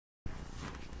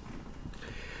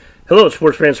Hello,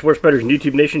 sports fans, sports bettors, and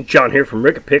YouTube Nation. John here from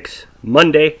Rick Picks.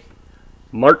 Monday,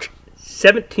 March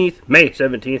 17th, May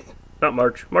 17th, not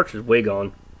March. March is way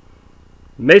gone.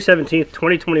 May 17th,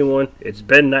 2021. It's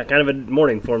been that kind of a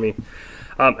morning for me.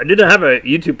 I did not have a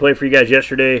YouTube play for you guys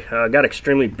yesterday. Got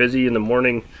extremely busy in the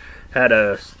morning. Had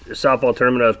a softball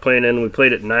tournament I was playing in. We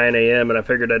played at 9 a.m. and I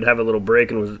figured I'd have a little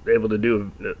break and was able to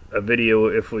do a video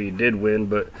if we did win.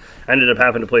 But I ended up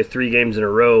having to play 3 games in a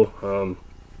row.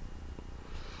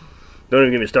 Don't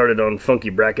even get me started on funky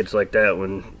brackets like that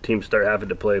when teams start having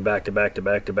to play back to back to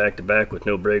back to back to back with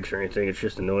no breaks or anything. It's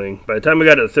just annoying. By the time we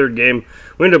got to the third game,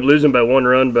 we ended up losing by 1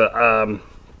 run, but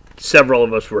several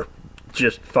of us were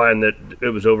just fine that it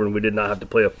was over and we did not have to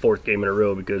play a 4th game in a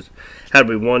row, because had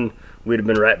we won, we'd have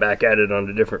been right back at it on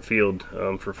a different field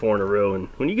for 4 in a row. And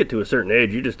when you get to a certain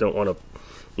age, you just don't want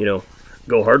to,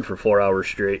 go hard for 4 hours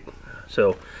straight.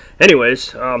 So,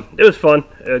 anyways, it was fun,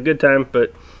 a good time,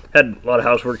 but had a lot of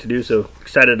housework to do, so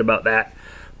excited about that.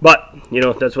 But,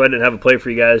 that's why I didn't have a play for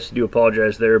you guys. Do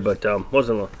apologize there, but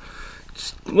wasn't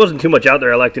too much out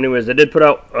there I liked anyways. I did put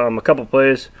out a couple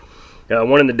plays.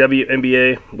 One in the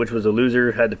WNBA, which was a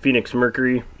loser, had the Phoenix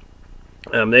Mercury.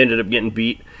 They ended up getting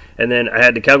beat. And then I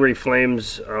had the Calgary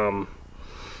Flames on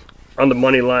the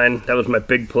money line. That was my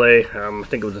big play. I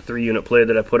think it was a 3-unit play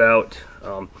that I put out.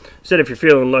 Said if you're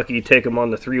feeling lucky, take them on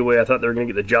the 3-way. I thought they were going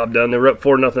to get the job done. They were up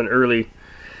 4-0 early.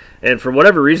 And for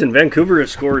whatever reason, Vancouver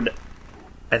has scored,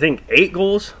 I think, 8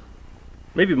 goals,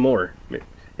 maybe more.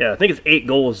 Yeah, I think it's 8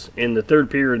 goals in the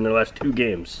third period in their last 2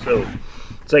 games. So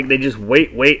it's like they just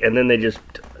wait, and then they just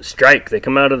strike. They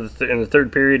come out of in the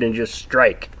third period and just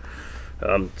strike.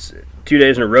 2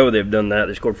 days in a row they've done that.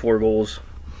 They scored 4 goals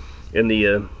in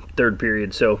the third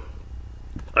period. So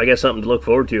I guess something to look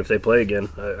forward to if they play again.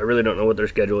 I really don't know what their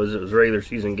schedule is. It was a regular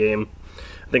season game.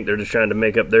 I think they're just trying to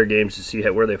make up their games to see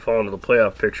where they fall into the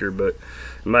playoff picture. But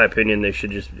in my opinion, they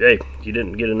should just, hey, you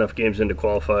didn't get enough games in to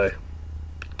qualify.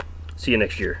 See you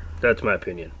next year. That's my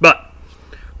opinion. But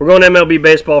we're going MLB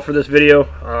baseball for this video.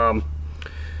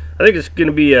 I think it's going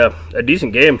to be a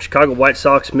decent game. Chicago White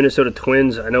Sox, Minnesota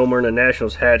Twins. I know I'm wearing a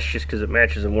Nationals hat just because it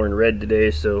matches. I'm wearing red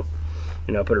today, so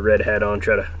I put a red hat on,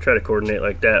 try to coordinate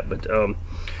like that. But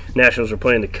Nationals are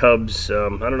playing the Cubs. I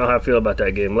don't know how I feel about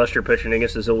that game. Lester pitching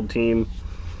against his old team.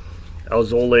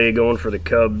 Alzole going for the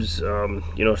Cubs,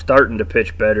 starting to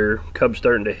pitch better. Cubs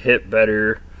starting to hit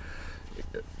better.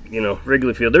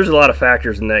 Wrigley Field. There's a lot of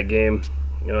factors in that game.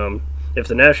 If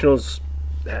the Nationals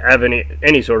have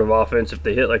any sort of offense, if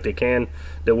they hit like they can,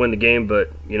 they'll win the game.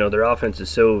 But their offense is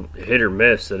so hit or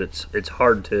miss that it's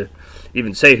hard to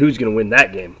even say who's going to win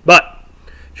that game. But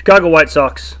Chicago White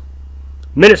Sox,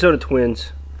 Minnesota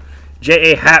Twins,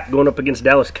 J.A. Happ going up against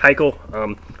Dallas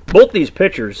Keuchel. Both these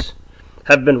pitchers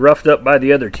have been roughed up by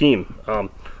the other team.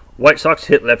 White Sox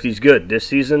hit lefties good. This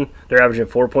season, they're averaging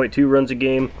 4.2 runs a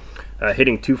game,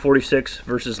 hitting 246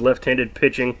 versus left-handed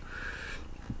pitching.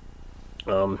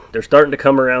 They're starting to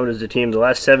come around as a team. The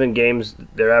last 7 games,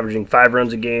 they're averaging 5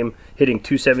 runs a game, hitting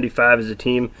 275 as a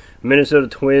team. Minnesota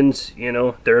Twins,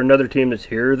 they're another team that's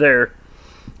here or there.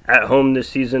 At home this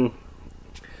season,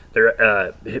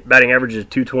 their batting average is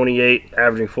 228,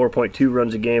 averaging 4.2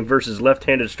 runs a game, versus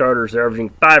left-handed starters. They're averaging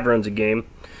 5 runs a game,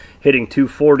 hitting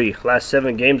 240. Last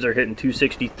 7 games, they're hitting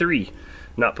 263.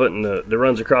 Not putting the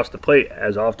runs across the plate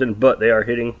as often, but they are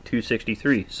hitting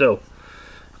 263. So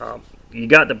you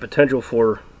got the potential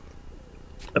for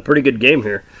a pretty good game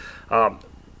here.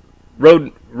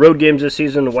 Road games this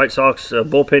season, the White Sox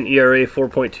bullpen ERA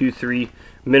 4.23.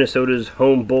 Minnesota's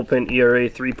home bullpen ERA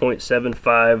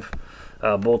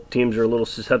 3.75. Both teams are a little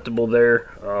susceptible there.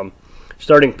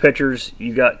 Starting pitchers,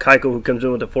 you got Keuchel, who comes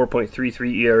in with a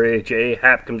 4.33 ERA. J.A.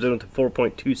 Happ comes in with a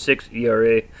 4.26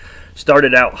 ERA.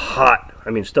 Started out hot.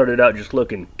 Started out just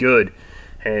looking good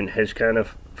and has kind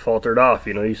of faltered off.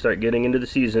 You start getting into the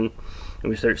season and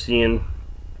we start seeing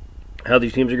how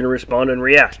these teams are going to respond and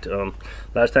react.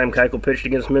 Last time Keuchel pitched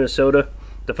against Minnesota,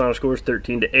 the final score was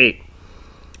 13-8.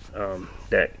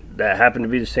 That happened to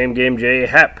be the same game J.A.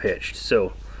 Happ pitched.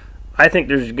 So I think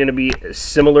there's going to be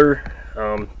similar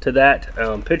to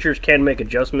that. Pitchers can make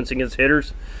adjustments against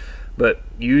hitters, but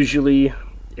usually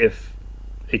if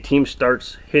a team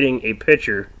starts hitting a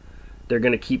pitcher, they're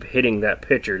going to keep hitting that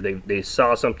pitcher. They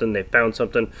saw something, they found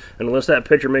something, and unless that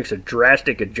pitcher makes a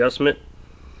drastic adjustment,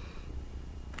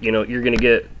 you're going to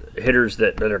get hitters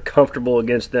that are comfortable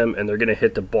against them, and they're going to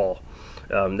hit the ball.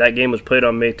 That game was played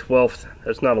on May 12th.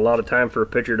 That's not a lot of time for a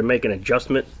pitcher to make an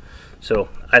adjustment. So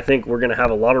I think we're going to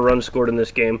have a lot of runs scored in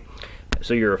this game.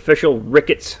 So your official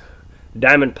Ricketts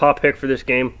Diamond Pop pick for this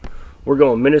game, we're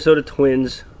going Minnesota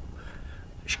Twins,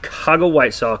 Chicago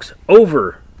White Sox,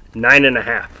 over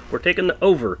 9.5. We're taking the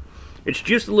over It's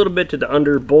just a little bit to the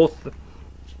under. Both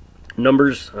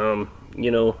numbers,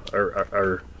 you know,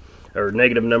 are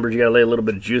negative numbers. You got to lay a little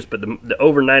bit of juice, but the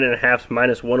over 9.5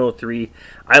 minus 103,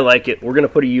 I like it. We're going to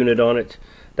put a unit on it.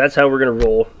 That's how we're going to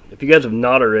roll. If you guys have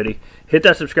not already, hit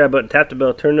that subscribe button, tap the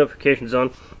bell, turn notifications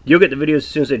on. You'll get the videos as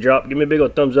soon as they drop. Give me a big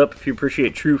old thumbs up if you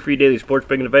appreciate true free daily sports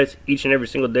betting advice each and every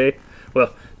single day.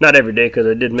 Well, not every day because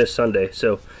I did miss Sunday,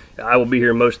 so I will be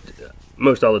here most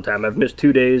all the time. I've missed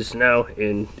 2 days now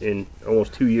in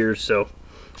almost 2 years, so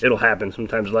it'll happen.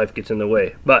 Sometimes life gets in the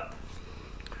way. But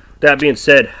that being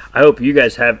said, I hope you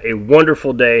guys have a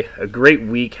wonderful day, a great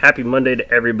week. Happy Monday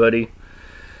to everybody.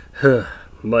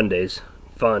 Mondays.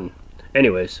 Fun.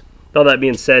 Anyways, with all that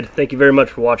being said, thank you very much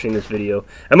for watching this video.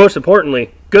 And most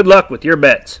importantly, good luck with your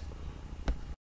bets.